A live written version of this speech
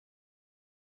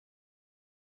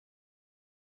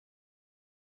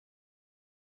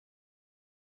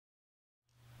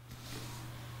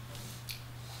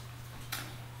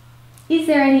Is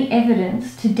there any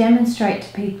evidence to demonstrate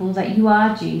to people that you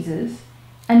are Jesus,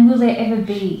 and will there ever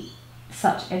be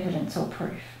such evidence or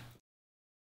proof?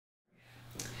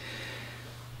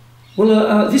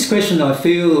 Well, this question, I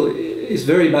feel, is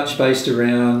very much based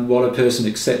around what a person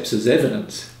accepts as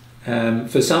evidence.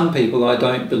 For some people, I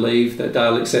don't believe that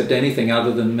they'll accept anything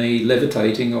other than me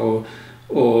levitating or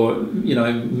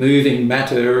moving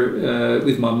matter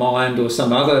with my mind or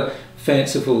some other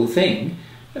fanciful thing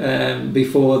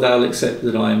before they'll accept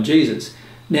that I am Jesus.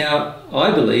 Now,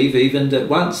 I believe even that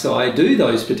once I do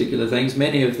those particular things,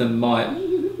 many of them might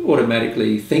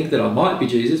automatically think that I might be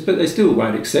Jesus, but they still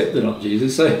won't accept that I'm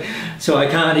Jesus. So I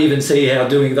can't even see how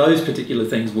doing those particular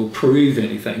things will prove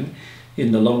anything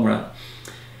in the long run.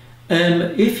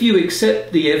 If you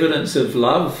accept the evidence of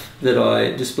love that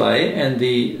I display and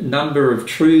the number of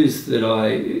truths that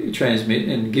I transmit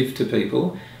and give to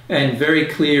people, and very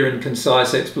clear and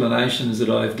concise explanations that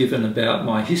I've given about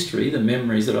my history, the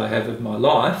memories that I have of my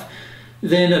life,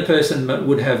 then a person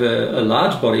would have a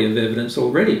large body of evidence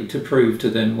already to prove to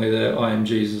them whether I am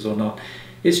Jesus or not.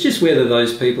 It's just whether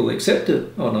those people accept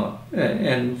it or not.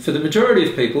 And for the majority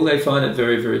of people, they find it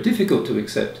very, very difficult to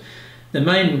accept. The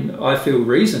main, I feel,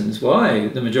 reasons why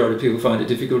the majority of people find it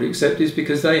difficult to accept is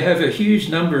because they have a huge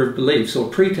number of beliefs or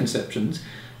preconceptions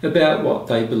about what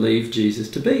they believe Jesus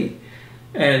to be.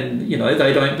 And,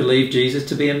 they don't believe Jesus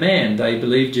to be a man. They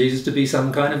believe Jesus to be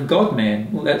some kind of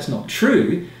God-man. Well, that's not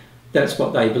true. That's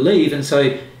what they believe. And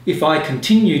so if I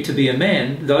continue to be a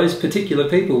man, those particular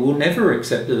people will never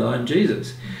accept that I'm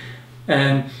Jesus.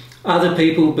 Other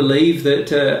people believe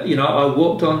that, I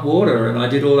walked on water and I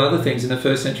did all other things in the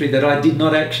first century that I did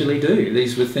not actually do.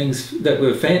 These were things that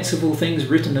were fanciful things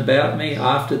written about me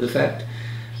after the fact.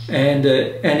 And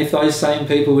if those same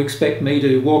people expect me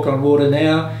to walk on water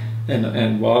now,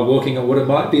 and while walking on water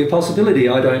might be a possibility,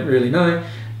 I don't really know.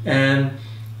 I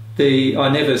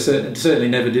certainly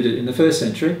never did it in the first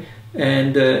century,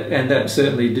 and that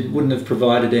certainly wouldn't have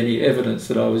provided any evidence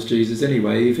that I was Jesus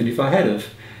anyway, even if I had have.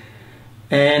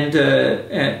 And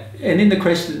in the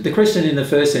question in the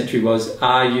first century was,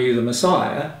 "Are you the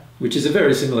Messiah?" Which is a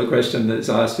very similar question that's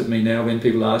asked of me now when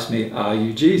people ask me, "Are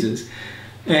you Jesus?"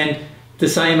 And the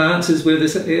same answers were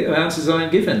the answers I'm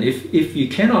given. If you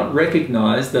cannot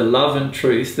recognise the love and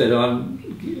truth that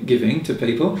I'm giving to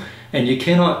people, and you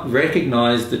cannot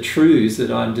recognise the truths that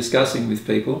I'm discussing with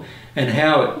people and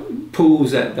how it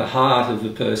pulls at the heart of the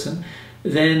person,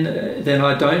 then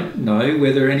I don't know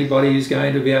whether anybody is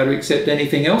going to be able to accept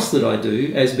anything else that I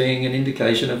do as being an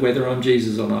indication of whether I'm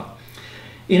Jesus or not.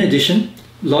 In addition,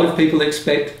 a lot of people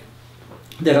expect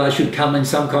that I should come in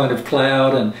some kind of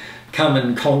cloud and come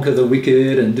and conquer the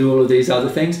wicked and do all of these other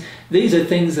things. These are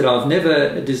things that I've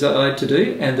never desired to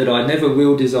do and that I never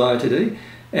will desire to do.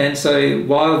 And so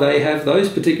while they have those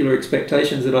particular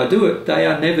expectations that I do it, they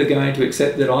are never going to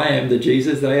accept that I am the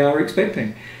Jesus they are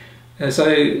expecting.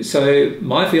 So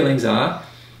my feelings are,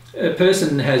 a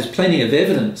person has plenty of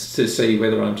evidence to see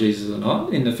whether I'm Jesus or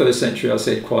not. In the first century, I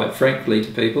said quite frankly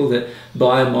to people that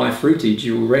by my fruitage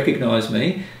you will recognise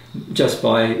me. Just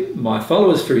by my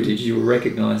followers' fruitage you will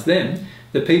recognise them.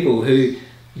 The people who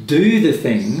do the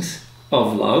things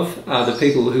of love are the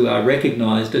people who are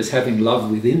recognised as having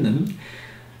love within them.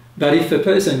 But if a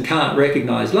person can't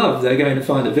recognise love, they're going to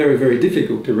find it very, very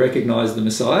difficult to recognise the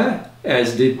Messiah,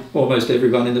 as did almost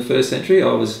everyone in the first century.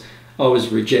 I was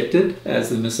rejected as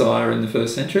the Messiah in the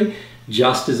first century,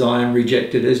 just as I am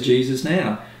rejected as Jesus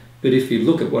now. But if you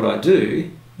look at what I do,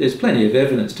 there's plenty of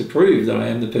evidence to prove that I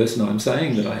am the person I'm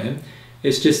saying that I am.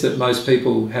 It's just that most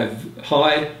people have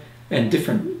high and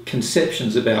different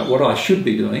conceptions about what I should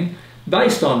be doing,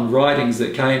 based on writings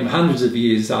that came hundreds of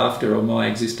years after my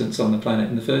existence on the planet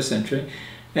in the first century.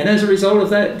 And as a result of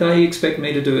that, they expect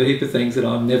me to do a heap of things that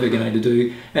I'm never going to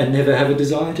do and never have a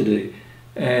desire to do.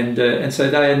 And so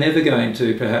they are never going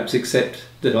to perhaps accept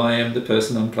that I am the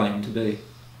person I'm claiming to be.